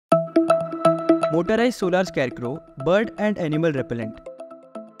Motorized solar scarecrow, bird and animal repellent.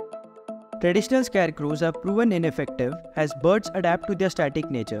 Traditional scarecrows are proven ineffective as birds adapt to their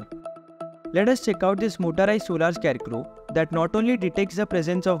static nature. Let us check out this motorized solar scarecrow that not only detects the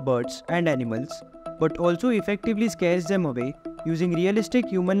presence of birds and animals, but also effectively scares them away using realistic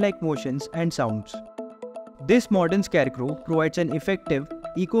human-like motions and sounds. This modern scarecrow provides an effective,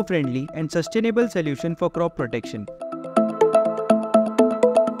 eco-friendly and sustainable solution for crop protection.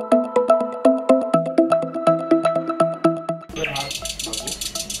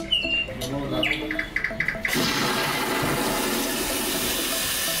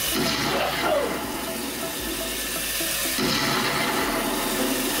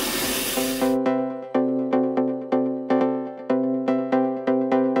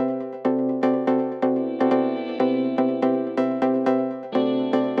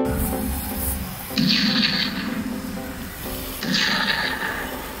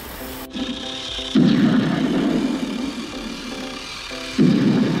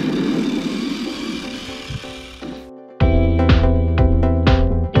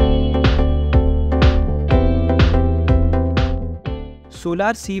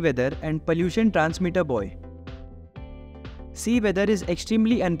 Solar sea weather and pollution transmitter buoy. Sea weather is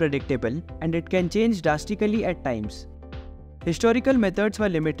extremely unpredictable and it can change drastically at times. Historical methods were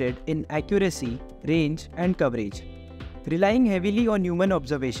limited in accuracy, range and coverage, relying heavily on human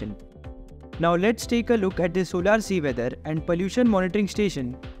observation. Now let's take a look at the solar sea weather and pollution monitoring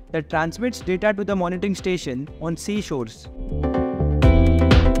station that transmits data to the monitoring station on seashores.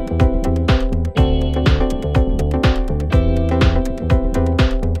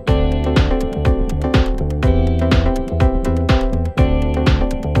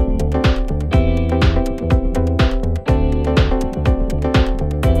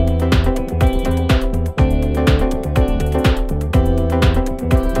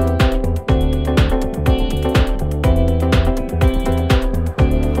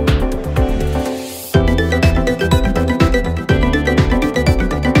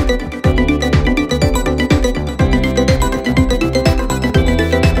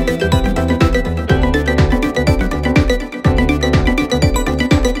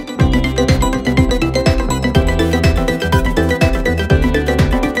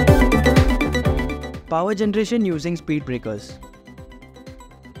 Power generation using speed breakers.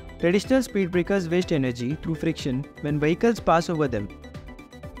 Traditional speed breakers waste energy through friction when vehicles pass over them.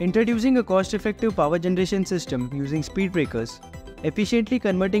 Introducing a cost-effective power generation system using speed breakers, efficiently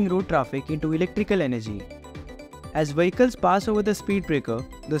converting road traffic into electrical energy. As vehicles pass over the speed breaker,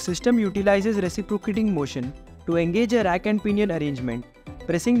 the system utilizes reciprocating motion to engage a rack and pinion arrangement,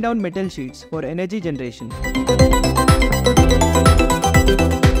 pressing down metal sheets for energy generation.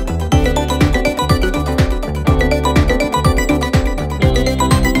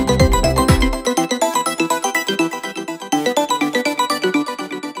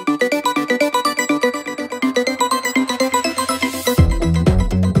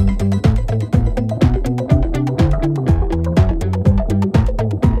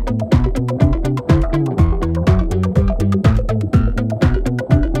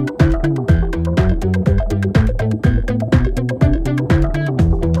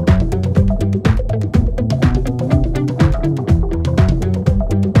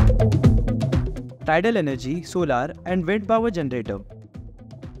 Tidal energy, solar and wind power generator.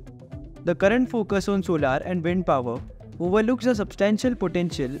 The current focus on solar and wind power overlooks the substantial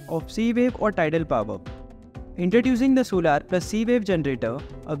potential of sea wave or tidal power. Introducing the solar plus sea wave generator,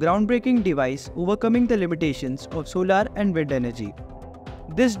 a groundbreaking device overcoming the limitations of solar and wind energy.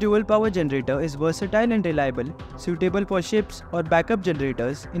 This dual power generator is versatile and reliable, suitable for ships or backup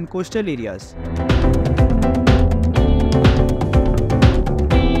generators in coastal areas.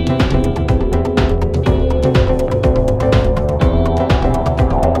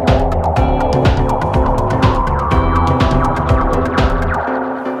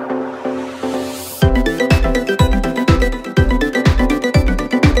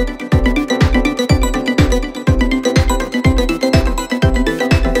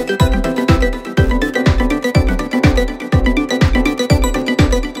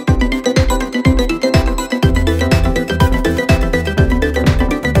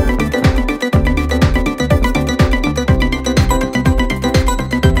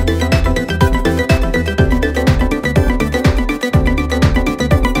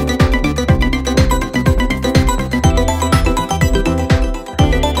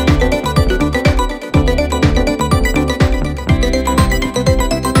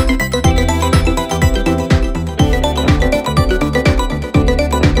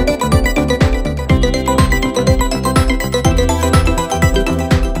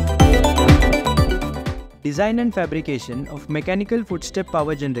 Design and fabrication of mechanical footstep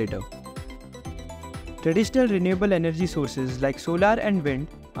power generator. Traditional renewable energy sources like solar and wind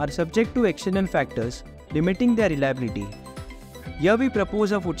are subject to external factors limiting their reliability. Here we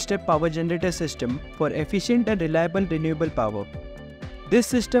propose a footstep power generator system for efficient and reliable renewable power. This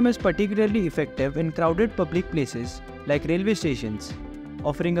system is particularly effective in crowded public places like railway stations,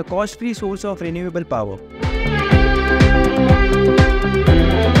 offering a cost-free source of renewable power.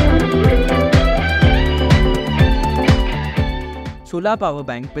 Solar power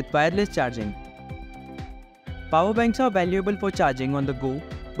bank with wireless charging. Power banks are valuable for charging on the go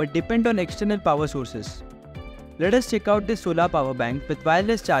but depend on external power sources. Let us check out this solar power bank with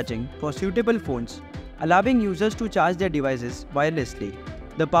wireless charging for suitable phones, allowing users to charge their devices wirelessly.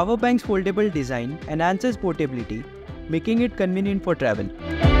 The power bank's foldable design enhances portability, making it convenient for travel.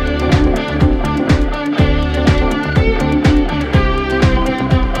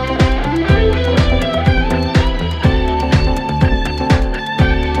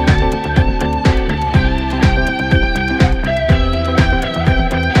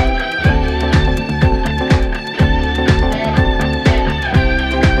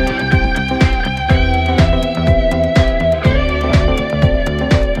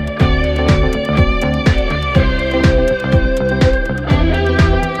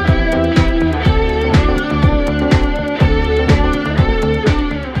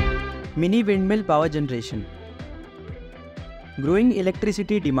 Mini windmill power generation. Growing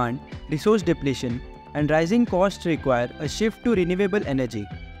electricity demand, resource depletion, and rising costs require a shift to renewable energy.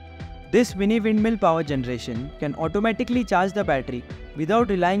 This mini windmill power generation can automatically charge the battery without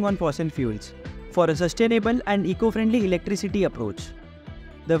relying on fossil fuels for a sustainable and eco-friendly electricity approach.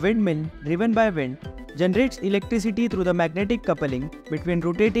 The windmill, driven by wind, generates electricity through the magnetic coupling between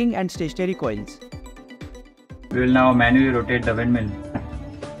rotating and stationary coils. We will now manually rotate the windmill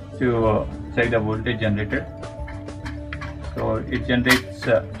to check the voltage generated. So it generates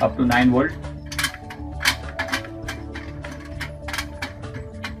up to 9 volt.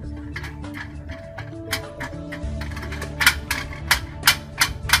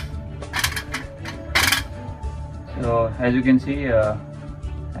 So as you can see,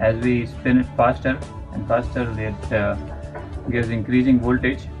 as we spin it faster and faster, it gives increasing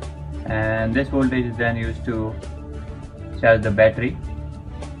voltage, and this voltage is then used to charge the battery.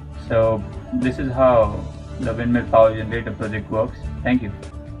 So this is how the windmill power generator project works. Thank you.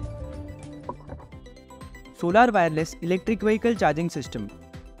 Solar wireless electric vehicle charging system.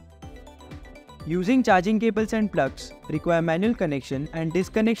 Using charging cables and plugs require manual connection and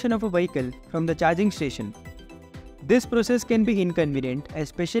disconnection of a vehicle from the charging station. This process can be inconvenient,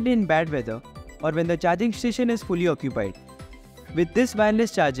 especially in bad weather or when the charging station is fully occupied. With this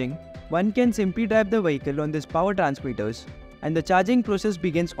wireless charging, one can simply drive the vehicle on these power transmitters and the charging process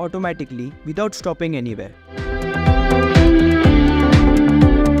begins automatically without stopping anywhere.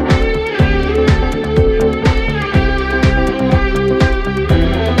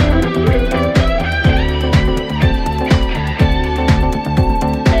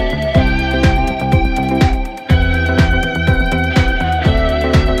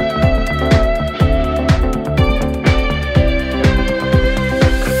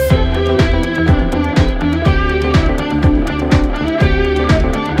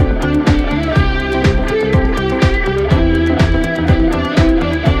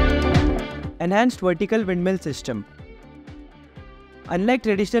 Enhanced vertical windmill system. Unlike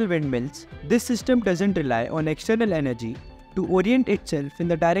traditional windmills, this system doesn't rely on external energy to orient itself in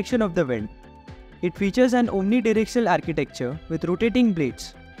the direction of the wind. It features an omnidirectional architecture with rotating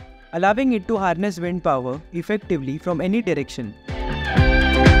blades, allowing it to harness wind power effectively from any direction.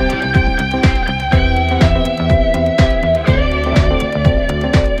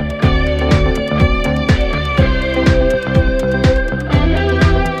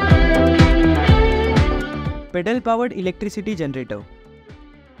 Pedal-powered electricity generator.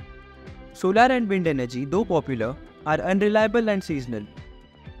 Solar and wind energy, though popular, are unreliable and seasonal.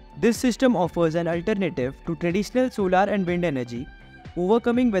 This system offers an alternative to traditional solar and wind energy,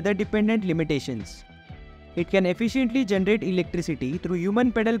 overcoming weather-dependent limitations. It can efficiently generate electricity through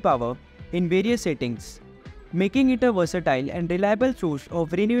human pedal power in various settings, making it a versatile and reliable source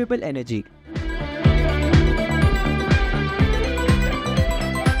of renewable energy.